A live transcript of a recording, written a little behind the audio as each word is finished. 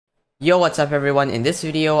Yo, what's up everyone? In this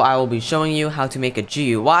video, I will be showing you how to make a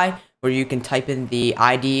GUI where you can type in the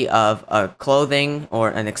ID of a clothing or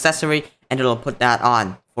an accessory and it'll put that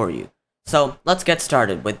on for you. So let's get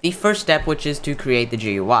started with the first step, which is to create the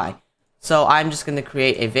GUI. So I'm just going to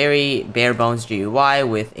create a very bare bones GUI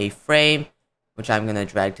with a frame, which I'm going to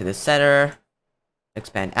drag to the center,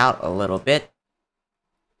 expand out a little bit.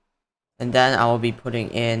 And then I will be putting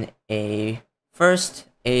in a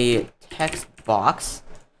text box.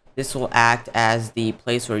 This will act as the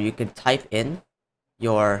place where you can type in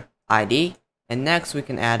your ID. And next we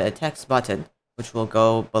can add a text button, which will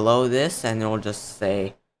go below this and it will just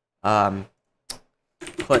say put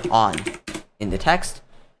on in the text.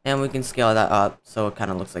 And we can scale that up so it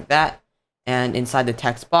kind of looks like that. And inside the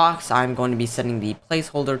text box, I'm going to be setting the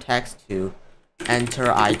placeholder text to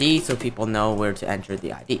enter ID so people know where to enter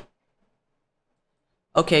the ID.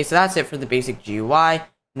 Okay, so that's it for the basic GUI.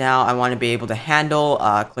 Now I want to be able to handle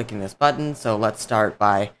clicking this button, so let's start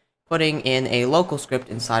by putting in a local script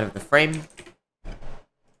inside of the frame.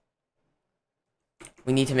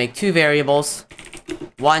 We need to make two variables,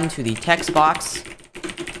 one to the text box,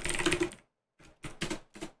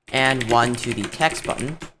 and one to the text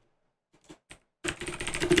button.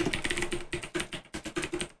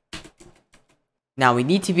 Now we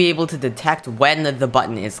need to be able to detect when the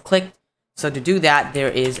button is clicked. So to do that, there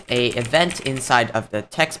is a event inside of the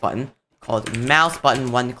text button called mouse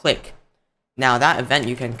button one click. Now that event,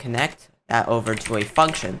 you can connect that over to a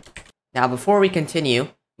function. Now before we continue,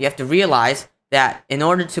 you have to realize that in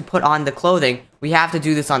order to put on the clothing, we have to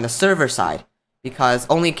do this on the server side, because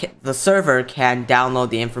only the server can download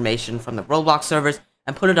the information from the Roblox servers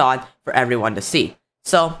and put it on for everyone to see.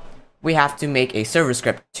 So we have to make a server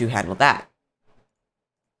script to handle that.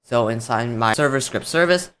 So inside my server script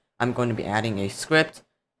service, I'm going to be adding a script,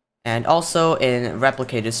 and also in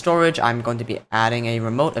replicated storage, I'm going to be adding a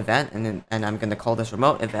remote event, and I'm going to call this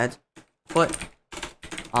remote event put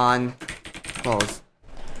on close.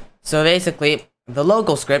 So basically, the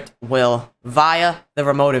local script will, via the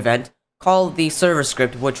remote event, call the server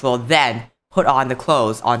script, which will then put on the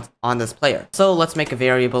close on this player. So let's make a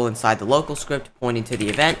variable inside the local script pointing to the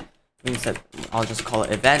event. I'll just call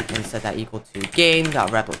it event and set that equal to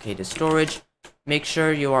game.replicated storage. Make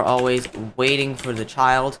sure you are always waiting for the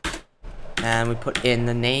child, and we put in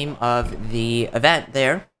the name of the event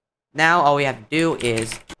there. Now all we have to do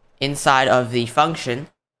is inside of the function,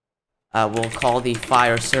 we'll call the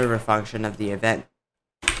fire server function of the event,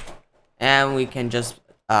 and we can just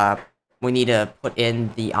we need to put in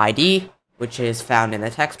the ID, which is found in the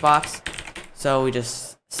text box. So we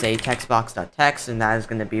just say textbox.text, and that is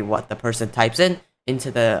going to be what the person types in into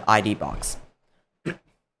the ID box.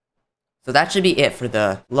 So that should be it for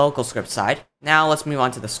the local script side. Now let's move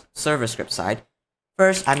on to the server script side.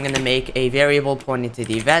 First, I'm going to make a variable pointing to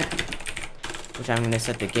the event, which I'm going to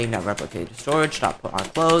set the game.replicated storage.put on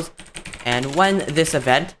close. And when this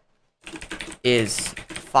event is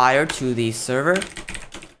fired to the server,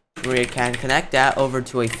 we can connect that over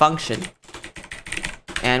to a function.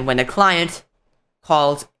 And when a client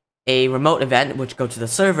calls a remote event, which goes to the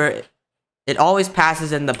server, it always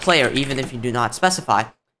passes in the player, even if you do not specify.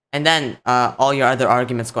 And then all your other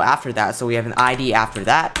arguments go after that, so we have an ID after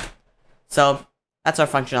that. So that's our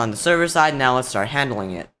function on the server side. Now let's start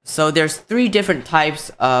handling it. So there's three different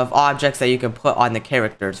types of objects that you can put on the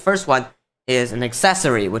characters. First one is an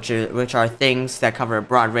accessory, which are things that cover a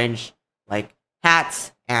broad range, like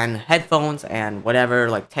hats and headphones and whatever,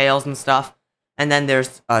 like tails and stuff. And then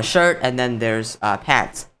there's a shirt, and then there's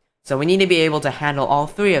pants. So we need to be able to handle all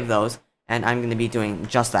three of those, and I'm going to be doing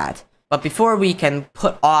just that. But before we can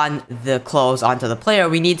put on the clothes onto the player,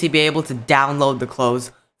 we need to be able to download the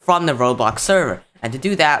clothes from the Roblox server. And to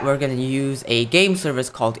do that, we're going to use a game service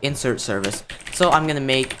called insert service. So I'm going to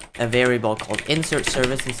make a variable called insert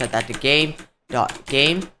service and set that to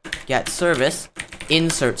game.game.getService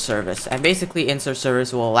insert service. And basically, insert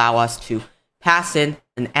service will allow us to pass in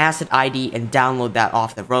an asset ID and download that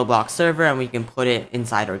off the Roblox server, and we can put it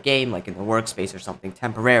inside our game, like in the workspace or something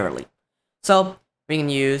temporarily. So we can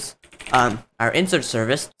use our insert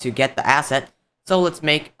service to get the asset. So let's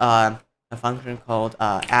make a function called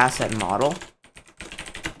asset model.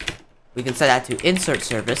 We can set that to insert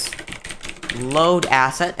service load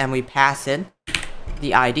asset, and we pass in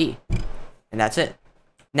the ID, and that's it.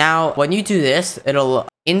 Now when you do this, it'll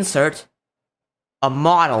insert a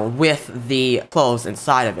model with the clothes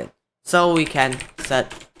inside of it. So we can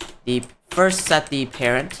set the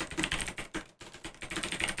parent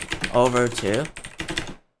over to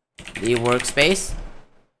the workspace.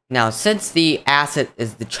 Now, since the asset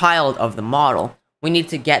is the child of the model, we need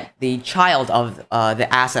to get the child of the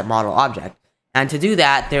asset model object. And to do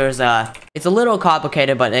that, it's a little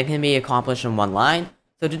complicated, but it can be accomplished in one line.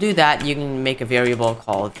 So to do that, you can make a variable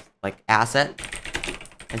called like asset,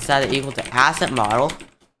 and set it equal to asset model,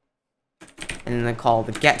 and then call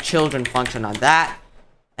the get children function on that.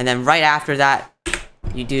 And then right after that,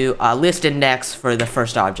 you do a list index for the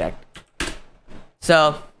first object.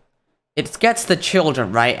 So it gets the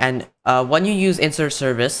children, right? And when you use insert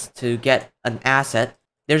service to get an asset,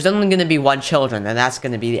 there's only going to be one children, and that's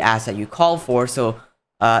going to be the asset you call for. So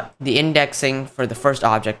the indexing for the first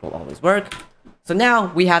object will always work. So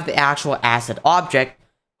now we have the actual asset object,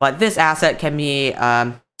 but this asset can be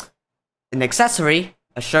an accessory,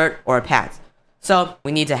 a shirt, or a pants. So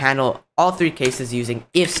we need to handle all three cases using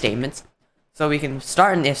if statements. So we can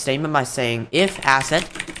start an if statement by saying if asset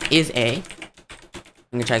is a. I'm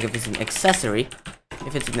gonna check if it's an accessory.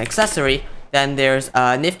 If it's an accessory, then there's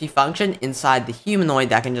a nifty function inside the humanoid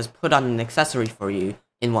that can just put on an accessory for you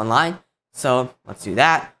in one line. So let's do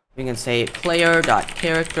that. We can say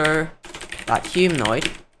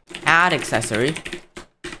player.character.humanoid add accessory,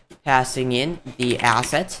 passing in the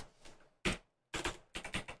asset.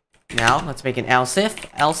 Now let's make an else if.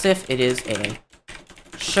 Else if it is a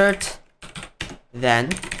shirt, then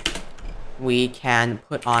we can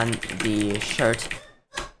put on the shirt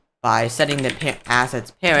by setting the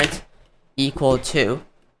asset's parent equal to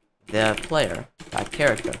the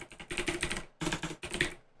player.character.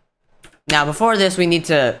 Now before this, we need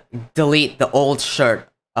to delete the old shirt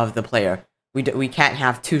of the player. We can't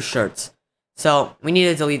have two shirts. So we need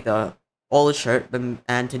to delete the old shirt,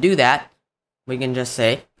 and to do that, we can just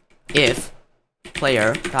say if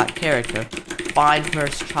player.character find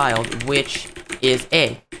first child which is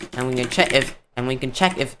a, and we can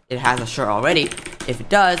check if it has a shirt already. If it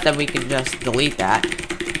does, then we can just delete that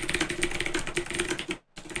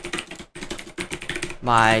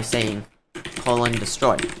by saying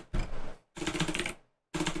 :destroy.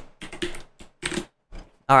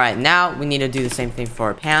 Alright, now we need to do the same thing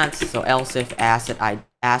for pants. So else if asset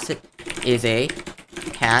is a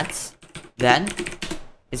pants, then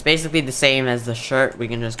it's basically the same as the shirt. We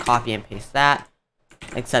can just copy and paste that,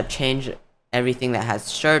 except change everything that has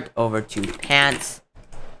shirt over to pants.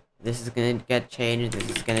 This is gonna get changed, this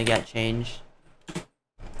is gonna get changed.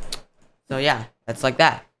 So yeah, that's like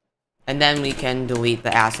that. And then we can delete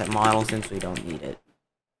the asset model since we don't need it.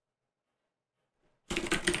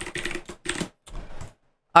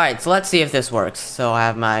 Alright, so let's see if this works. So I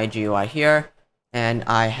have my GUI here, and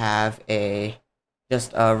I have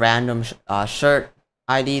just a random shirt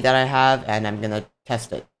ID that I have, and I'm gonna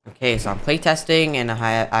test it. Okay, so I'm playtesting, and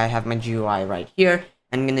I have my GUI right here.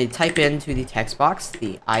 I'm gonna type into the text box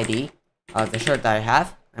the ID of the shirt that I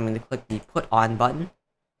have. I'm gonna click the put on button,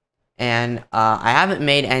 and I haven't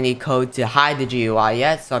made any code to hide the GUI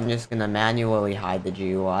yet, so I'm just gonna manually hide the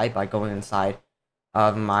GUI by going inside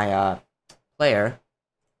of my player,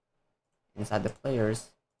 inside the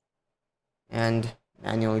players, and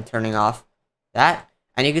manually turning off that.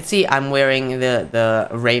 And you can see I'm wearing the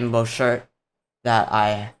rainbow shirt that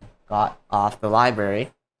I got off the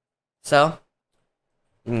library. So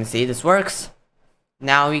you can see this works.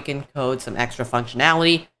 Now we can code some extra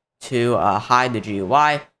functionality to hide the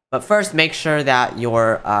GUI. But first, make sure that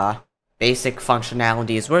your basic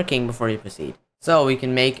functionality is working before you proceed. So we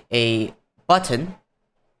can make a button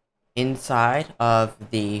inside of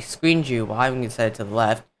the screen GUI. We can set it to the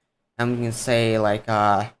left, and we can say like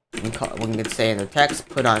we can say in the text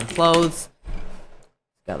put on clothes.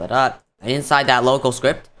 Got that up. And inside that local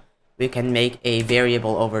script, we can make a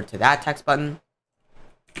variable over to that text button.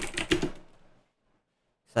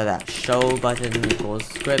 So that show button equals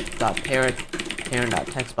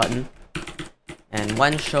script.parent.text button. And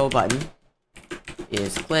when show button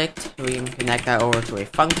is clicked, we can connect that over to a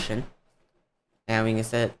function, and we can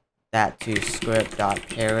set that to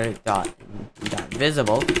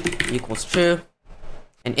script.parent.visible equals true.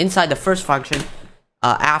 And inside the first function,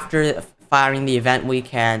 after firing the event, we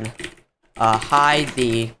can hide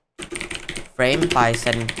the frame by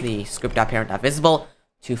setting the script.parent.visible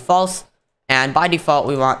to false. And by default,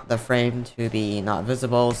 we want the frame to be not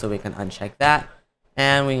visible, so we can uncheck that.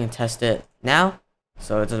 And we can test it now.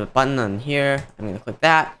 So there's a button on here. I'm going to click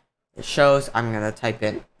that. It shows. I'm going to type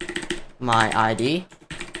in my ID.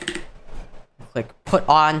 Click put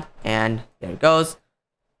on, and there it goes.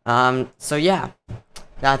 So yeah,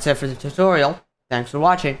 that's it for the tutorial. Thanks for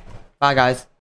watching. Bye, guys.